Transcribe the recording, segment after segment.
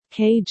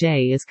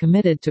KJ is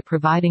committed to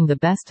providing the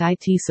best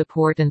IT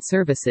support and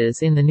services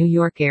in the New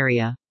York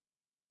area.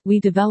 We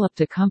developed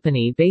a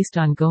company based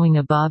on going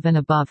above and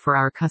above for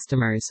our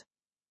customers.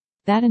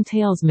 That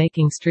entails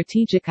making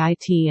strategic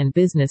IT and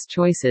business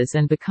choices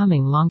and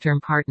becoming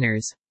long-term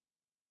partners.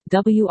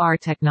 WR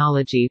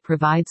Technology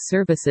provides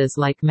services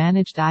like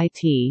managed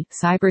IT,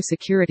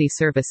 cybersecurity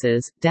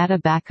services, data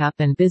backup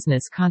and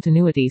business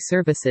continuity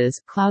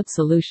services, cloud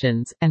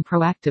solutions, and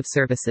proactive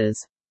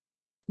services.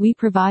 We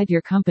provide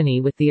your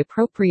company with the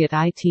appropriate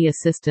IT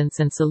assistance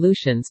and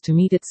solutions to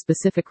meet its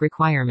specific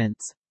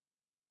requirements.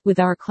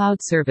 With our cloud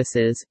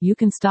services, you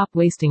can stop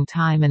wasting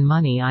time and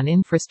money on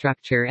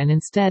infrastructure and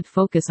instead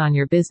focus on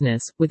your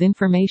business, with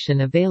information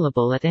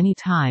available at any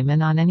time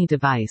and on any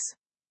device.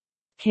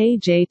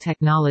 KJ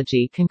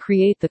Technology can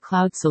create the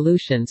cloud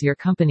solutions your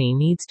company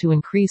needs to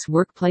increase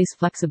workplace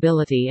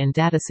flexibility and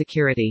data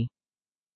security.